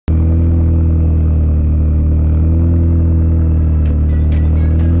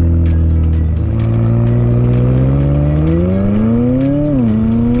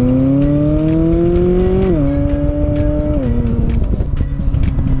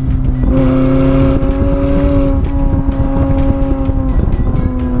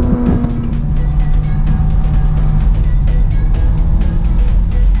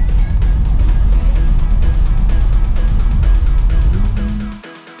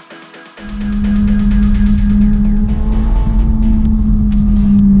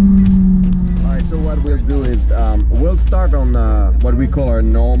start on what we call our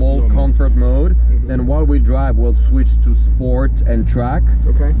normal comfort mode. Then while we drive, we'll switch to sport and track.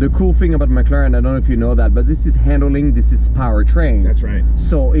 Okay. The cool thing about McLaren, I don't know if you know that, but this is handling, this is powertrain. That's right.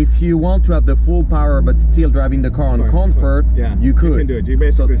 So if you want to have the full power but still driving the car on comfort, yeah, you could. You can do it. You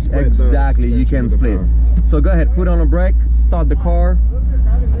basically split. Exactly, you can split. So go ahead, foot on the brake, start the car.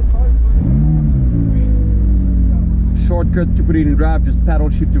 Shortcut to put it in drive, just paddle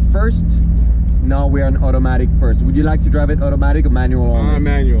shift to first. Now we are in automatic first. Would you like to drive it automatic or manual only?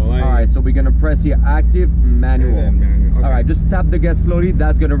 Manual. Alright, so we're gonna press here active, manual. Manual. Okay. Alright, just tap the gas slowly.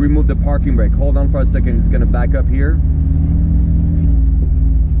 That's gonna remove the parking brake. Hold on for a second, it's gonna back up here.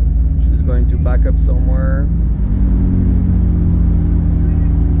 She's going to back up somewhere.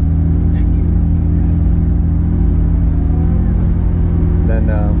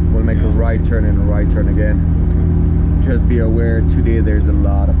 Then we'll make a right turn and a right turn again. Just be aware, today there's a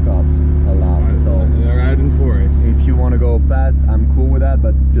lot of cops, a lot. So they're out in force. If you want to go fast, I'm cool with that,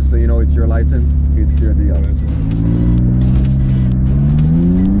 but just so you know, it's your license, it's your deal.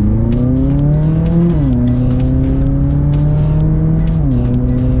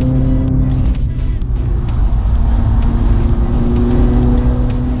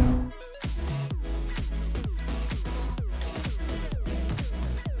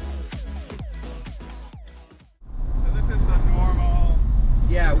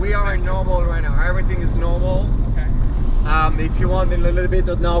 Yeah, we are normal right now. Everything is normal. Okay. If you want in a little bit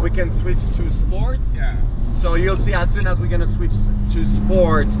now, we can switch to sport. Yeah. So you'll see as soon as we're gonna switch to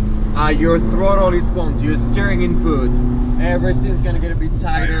sport, your throttle response, your steering input, everything's gonna get a bit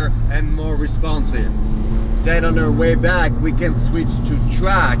tighter and more responsive. Then on our way back, we can switch to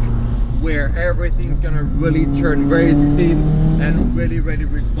track, where everything's gonna really turn very stiff and really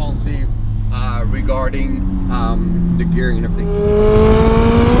responsive regarding the gearing and everything.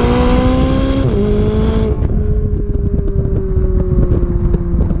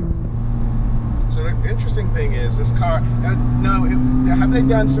 So the interesting thing is this car, now have they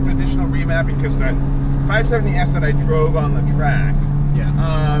done some additional remapping? Because the 570S that I drove on the track,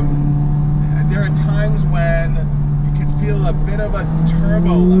 there are times when you can feel a bit of a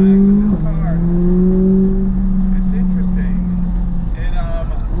turbo lag with this car. It's interesting. It,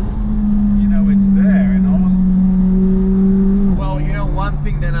 you know, it's there and almost. Well, you know, one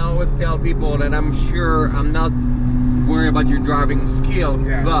thing that I always tell people, that I'm sure I'm not worried about your driving skill,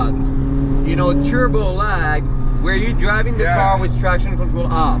 but you know, turbo lag, where you're driving the car with traction control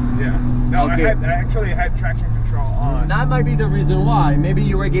off. Yeah. No, I actually had traction control on. That might be the reason why. Maybe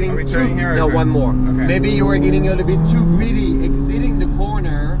you were getting one more. Okay. Maybe you were getting a little bit too greedy exiting the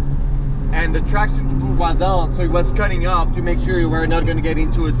corner, and the traction control was on, so it was cutting off to make sure you were not going to get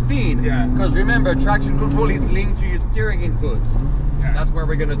into a spin. Yeah. Because remember, traction control is linked to your steering input. Yeah. That's where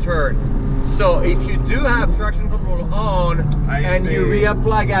we're going to turn. So if you do have traction control on and you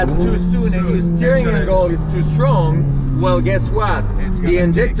reapply gas too soon and your steering angle is too strong, well, guess what? The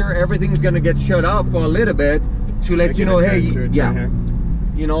injector, everything's going to get shut off for a little bit to let you know, hey,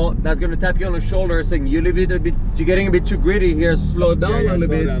 you know, that's going to tap you on the shoulder saying, you're getting a bit too greedy here, slow down a little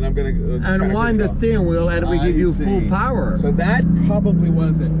bit, I'm gonna, and wind the steering wheel, and we give you full power. So that probably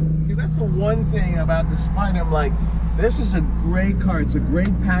was it. Because that's the one thing about the Spider, I'm like, this is a great car, it's a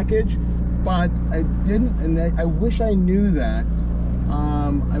great package, but I didn't, and I wish I knew that.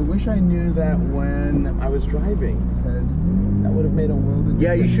 I wish I knew that when I was driving, because that would have made a world of difference.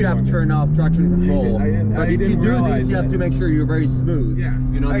 Yeah, you should have turned off traction control. But if you do this, you have to make sure you're very smooth. Yeah.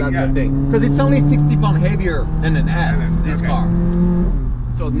 You know, that's the thing. Because it's only 60 pounds heavier than an S, this car.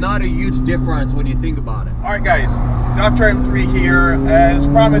 So not a huge difference when you think about it. Alright guys, Dr. M3 here. As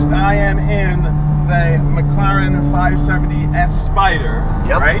promised, I am in the Mclaren 570S Spider.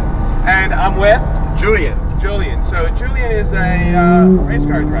 Yep. Right? And I'm with Julian. So Julian is a race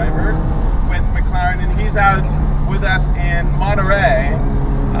car driver with McLaren, and he's out with us in Monterey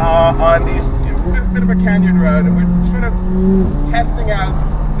on these bit of a canyon road, and we're sort of testing out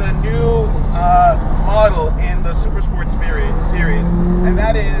the new model in the Super Sports series, and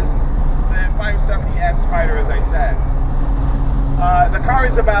that is the 570S Spider, as I said. The car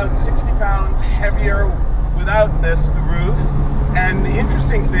is about 60 pounds heavier without this roof. And the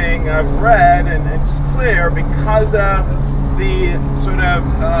interesting thing I've read, and it's clear, because of the sort of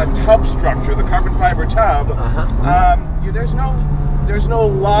tub structure, the carbon fiber tub, there's no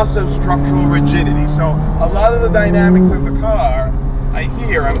loss of structural rigidity. So a lot of the dynamics of the car,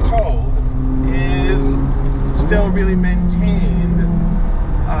 I'm told, is still really maintained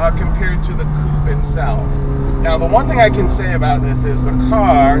compared to the coupe itself. Now, the one thing I can say about this is the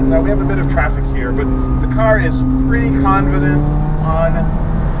car, now we have a bit of traffic here, but the car is pretty confident on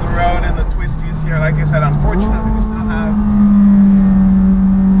the road and the twisties here. Like I said, unfortunately, we still have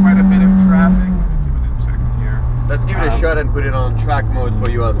quite a bit of traffic. Give it a second here. Let's give it a shot and put it on track mode for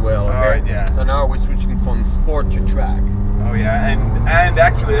you as well. Okay? Alright, yeah. So now we're switching from sport to track. Oh yeah, and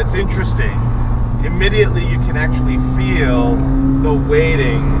actually that's interesting. Immediately you can actually feel the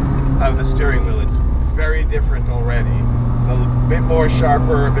weighting of the steering wheel. It's very different already. It's a bit more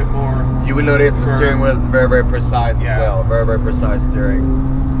sharper, a bit more. You will notice the steering wheel is very, very precise as well. Very, very precise steering.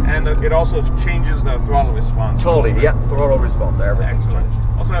 And it also changes the throttle response. Totally, yeah. Throttle response, everything's excellent. changed.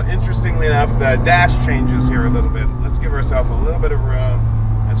 Also, interestingly enough, the dash changes here a little bit. Let's give ourselves a little bit of room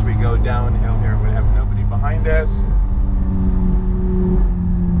as we go downhill here. We have nobody behind us.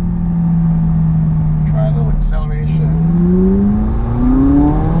 Try a little acceleration.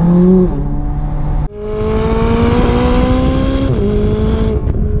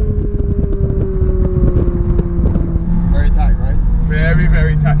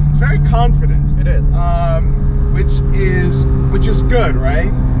 Very tight. It's very confident. It is. Which is good,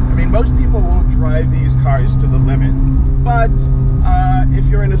 right? I mean, most people will drive these cars to the limit, but if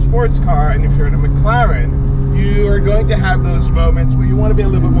you're in a sports car and if you're in a McLaren, you are going to have those moments where you want to be a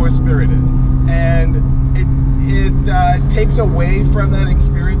little bit more spirited, and it takes away from that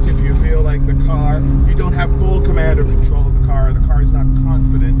experience if you feel like the car, you don't have full command or control of the car is not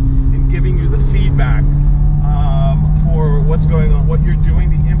confident in giving you the feedback for what's going on, what you're doing,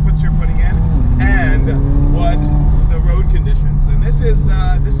 the inputs you're putting in, and what the road conditions. And this is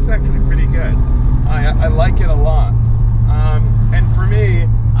actually pretty good. I like it a lot. And for me,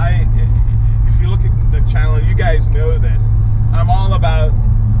 if you look at the channel, you guys know this. I'm all about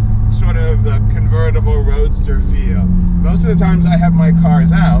sort of the convertible roadster feel. Most of the times I have my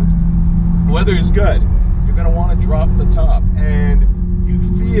cars out, weather is good. You're going to want to drop the top, and you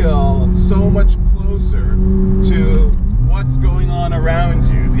feel so much closer to what's going on around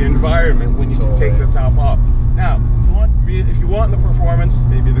you, the environment, when you can take the top off. Now, if you want the performance,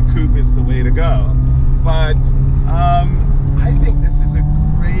 maybe the coupe is the way to go. But I think this is a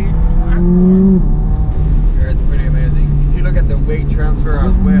great platform. It's pretty amazing. If you look at the weight transfer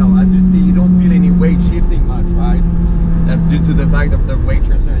as well, as you see, you don't feel any weight shifting much, right? That's due to the fact of the weight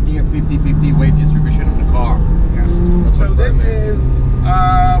transfer, near 50-50 weight distribution in the car. Yeah. So this is,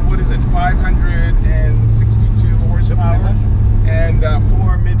 what is it, 562 horsepower, and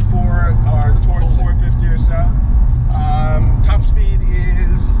mid-4 are torque 450 or so. Top speed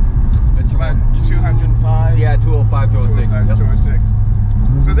is about 205. Yeah, 205, 206.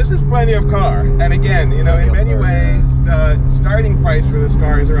 206. So this is plenty of car. And again, you know, in many ways, the starting price for this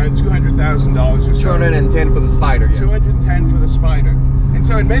car is around $200,000 or so. 210 for the Spider, yes. 210 for the Spider. And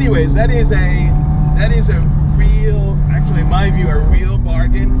so in many ways, that is a real, actually in my view, a real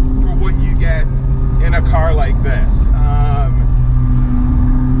bargain for what you get in a car like this.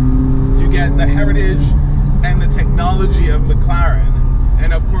 You get the heritage and the technology of McLaren,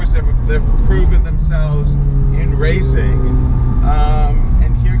 and of course they've proven themselves in racing.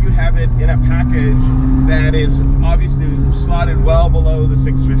 And here you have it in a package that is obviously slotted well below the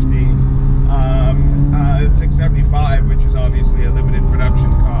 650, 675, which is obviously a limited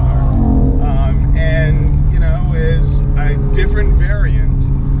production car, and you know, is a different variant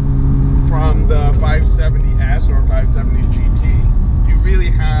from the 570S or 570 GT. You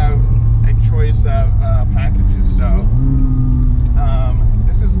really have a choice of packages. So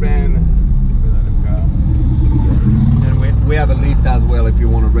this has been, let me let him go. And we have a lift as well if you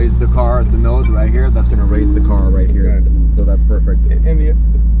want to raise the car, the nose right here, that's going to raise the car right here. Good. So that's perfect. In the,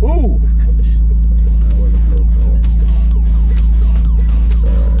 ooh!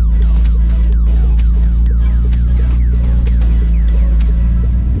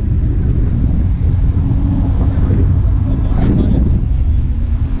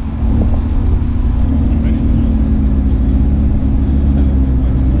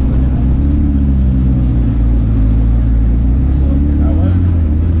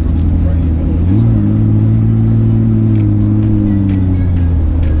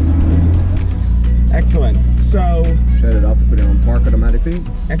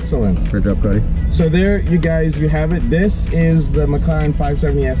 Excellent. Great job, Cody. So there, you guys, you have it. This is the McLaren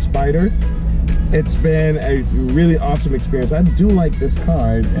 570S Spider. It's been a really awesome experience. I do like this car.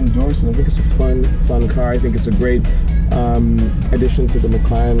 I endorse it. I think it's a fun car. I think it's a great addition to the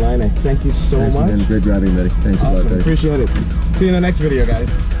McLaren line. I thank you so much. Man. Great driving, buddy. Thanks awesome. a lot, buddy. Appreciate it. See you in the next video, guys.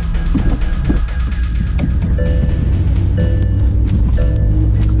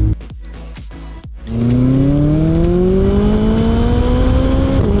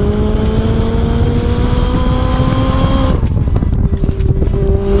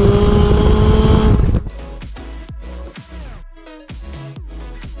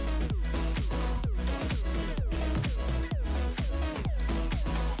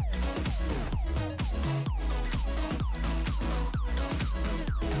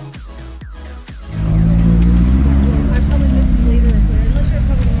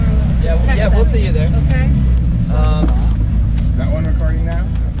 we'll see you there. Okay. Is that one recording now?